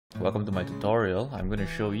Welcome to my tutorial. I'm going to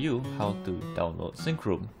show you how to download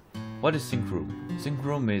Synchroom. What is Synchroom?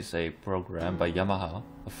 Synchroom is a program by Yamaha,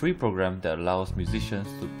 a free program that allows musicians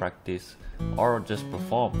to practice or just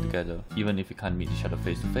perform together even if you can't meet each other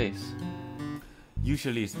face to face.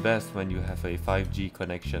 Usually it's best when you have a 5G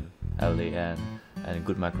connection, LAN, and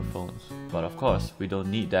good microphones. But of course, we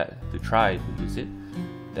don't need that to try to use it.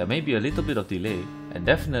 There may be a little bit of delay, and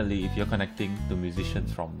definitely if you're connecting to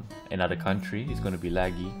musicians from another country, it's going to be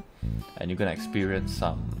laggy and you're going to experience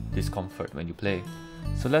some discomfort when you play.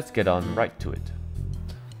 So let's get on right to it.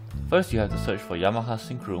 First, you have to search for Yamaha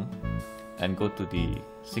Syncroom and go to the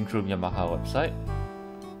Syncroom Yamaha website.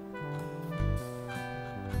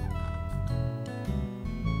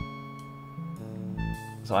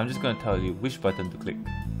 So I'm just going to tell you which button to click.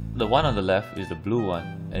 The one on the left is the blue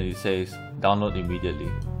one and it says download immediately.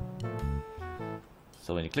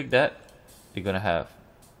 So when you click that, you're going to have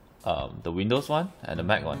the Windows one and the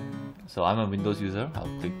Mac one. So I'm a Windows user,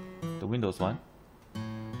 I'll click the Windows one.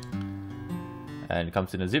 And it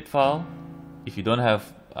comes in a zip file. If you don't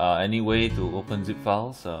have any way to open zip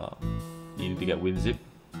files, you need to get WinZip.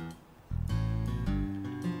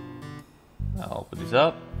 I'll open this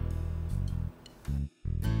up.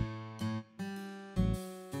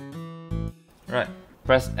 Right,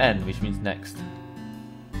 press N, which means next.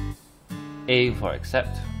 A for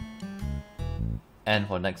accept. N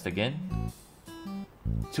for next again.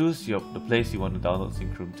 Choose the place you want to download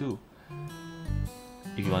Synchroom to.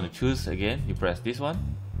 If you want to choose again, you press this one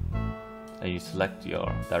and you select your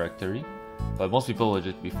directory. But most people will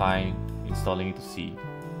just be fine installing it to C.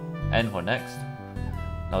 N for next.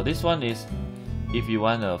 Now this one is if you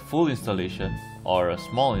want a full installation or a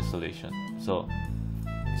small installation. So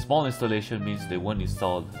small installation means they won't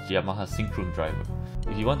install the Yamaha Syncroom driver.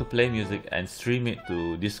 If you want to play music and stream it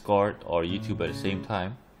to Discord or YouTube at the same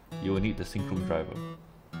time, you will need the Syncroom driver.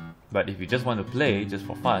 But if you just want to play just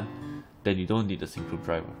for fun, then you don't need the Syncroom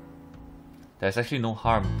driver. There's actually no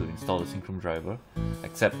harm to install the Syncroom driver,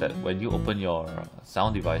 except that when you open your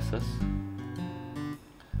sound devices,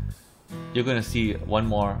 you're going to see one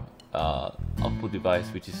more output device,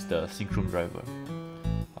 which is the Syncroom driver.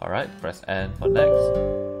 Alright, press N for next.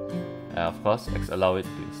 And of course, allow it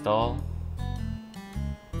to install.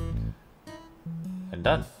 And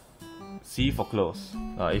done. C for close.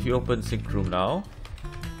 If you open Syncroom now,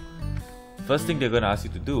 first thing they're going to ask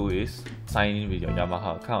you to do is sign in with your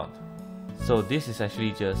Yamaha account. So this is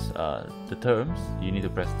actually just the terms. You need to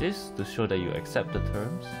press this to show that you accept the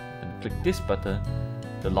terms, and click this button,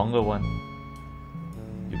 the longer one.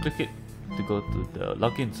 You click it to go to the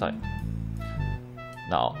login site.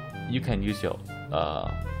 Now you can use your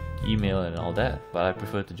email and all that, but I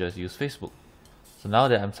prefer to just use Facebook. So now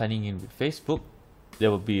that I'm signing in with Facebook, there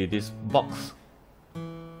will be this box.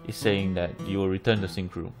 It's saying that you will return the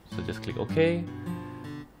Syncroom. So just click OK,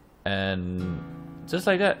 and just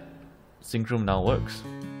like that, Syncroom now works.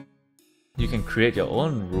 You can create your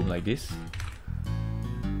own room like this.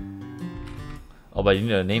 Oh, but you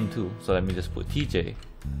need a name too. So let me just put TJ.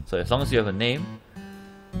 So as long as you have a name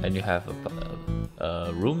and you have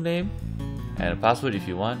a room name and a password if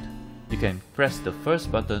you want, you can press the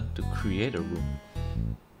first button to create a room.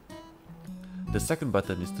 The second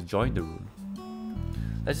button is to join the room.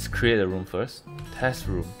 Let's just create a room first. Test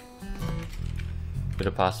room. With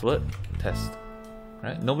a password, test.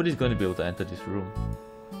 Right? Nobody's going to be able to enter this room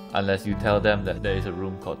unless you tell them that there is a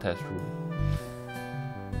room called test room.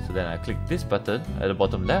 So then I click this button at the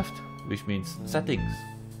bottom left, which means settings.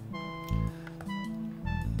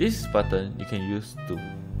 This button you can use to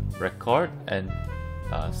record and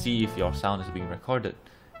see if your sound is being recorded.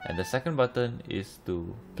 And the second button is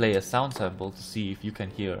to play a sound sample to see if you can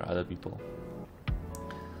hear other people.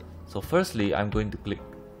 So firstly, I'm going to click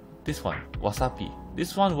this one, Wasapi.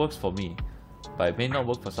 This one works for me, but it may not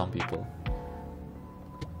work for some people.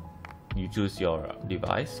 You choose your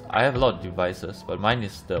device. I have a lot of devices, but mine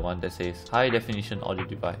is the one that says high definition audio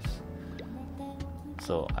device.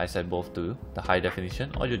 So I set both to the high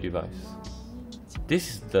definition audio device. This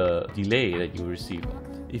is the delay that you receive.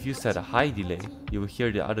 If you set a high delay, you will hear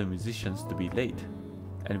the other musicians to be late.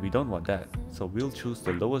 And we don't want that, so we'll choose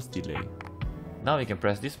the lowest delay. Now you can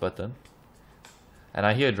press this button, and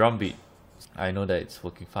I hear a drum beat. I know that it's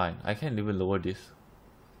working fine. I can even lower this,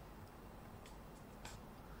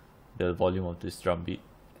 the volume of this drum beat.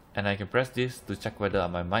 And I can press this to check whether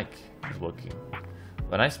my mic is working.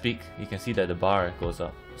 When I speak, you can see that the bar goes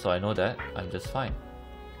up, so I know that I'm just fine.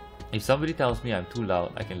 If somebody tells me I'm too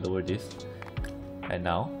loud, I can lower this, and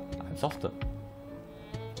now I'm softer.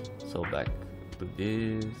 So back to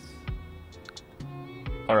this.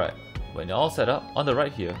 Alright, when you're all set up, on the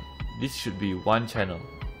right here, this should be one channel.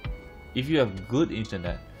 If you have good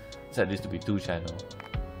internet, set this to be 2 channel.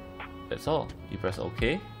 That's all. You press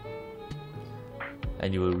OK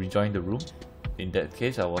and you will rejoin the room. In that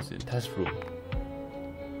case, I was in test room.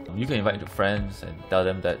 You can invite your friends and tell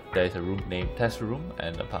them that there is a room named test room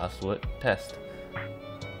and a password test.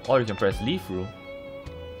 Or you can press leave room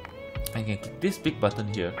and you can click this big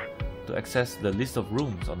button here to access the list of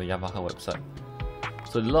rooms on the Yamaha website.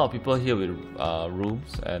 So a lot of people here with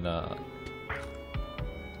rooms, and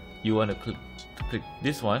you want to click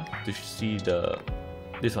this one to see to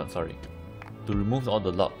remove all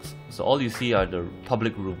the locks. So all you see are the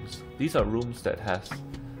public rooms. These are rooms that has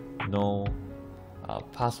no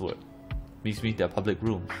password. This means they're public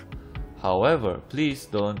rooms. However, please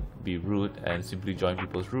don't be rude and simply join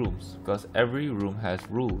people's rooms, because every room has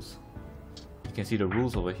rules. You can see the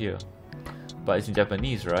rules over here, but it's in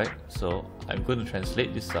Japanese, right? So I'm going to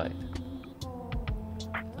translate this side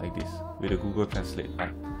like this with the Google Translate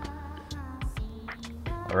app.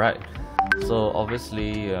 Alright, so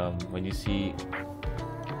obviously when you see,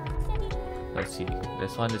 let's see,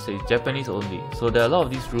 there's one that says Japanese only. So there are a lot of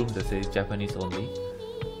these rooms that say Japanese only.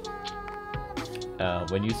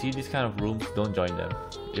 When you see these kind of rooms, don't join them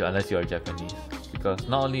unless you are Japanese, because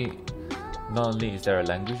not only is there a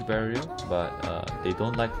language barrier, but they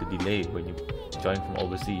don't like the delay when you join from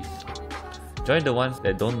overseas. Join the ones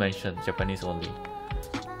that don't mention Japanese only.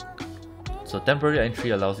 So temporary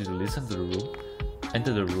entry allows you to listen to the room.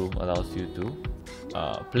 Enter the room allows you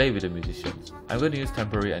to play with the musicians. I'm going to use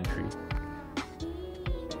temporary entry,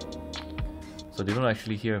 so they don't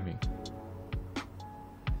actually hear me.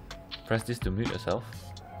 Press this to mute yourself.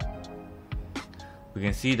 We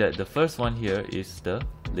can see that the first one here is the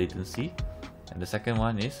latency, and the second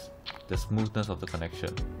one is the smoothness of the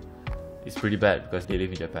connection. It's pretty bad because they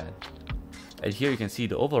live in Japan. And here you can see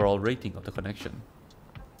the overall rating of the connection.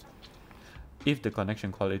 If the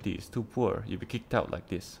connection quality is too poor, you'll be kicked out like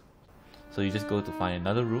this. So you just go to find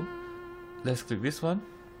another room. Let's click this one,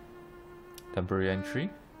 temporary entry.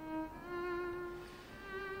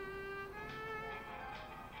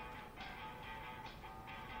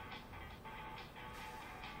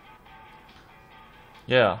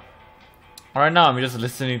 Yeah. Right now I'm just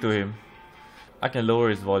listening to him. I can lower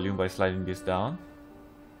his volume by sliding this down.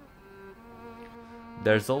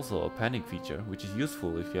 There's also a panic feature, which is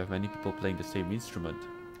useful if you have many people playing the same instrument.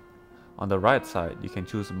 On the right side, you can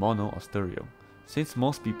choose mono or stereo. Since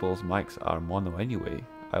most people's mics are mono anyway,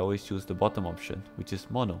 I always choose the bottom option, which is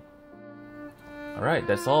mono. Alright,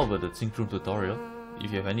 that's all about the Syncroom tutorial. If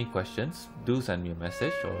you have any questions, do send me a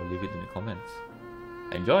message or leave it in the comments.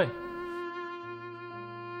 Enjoy!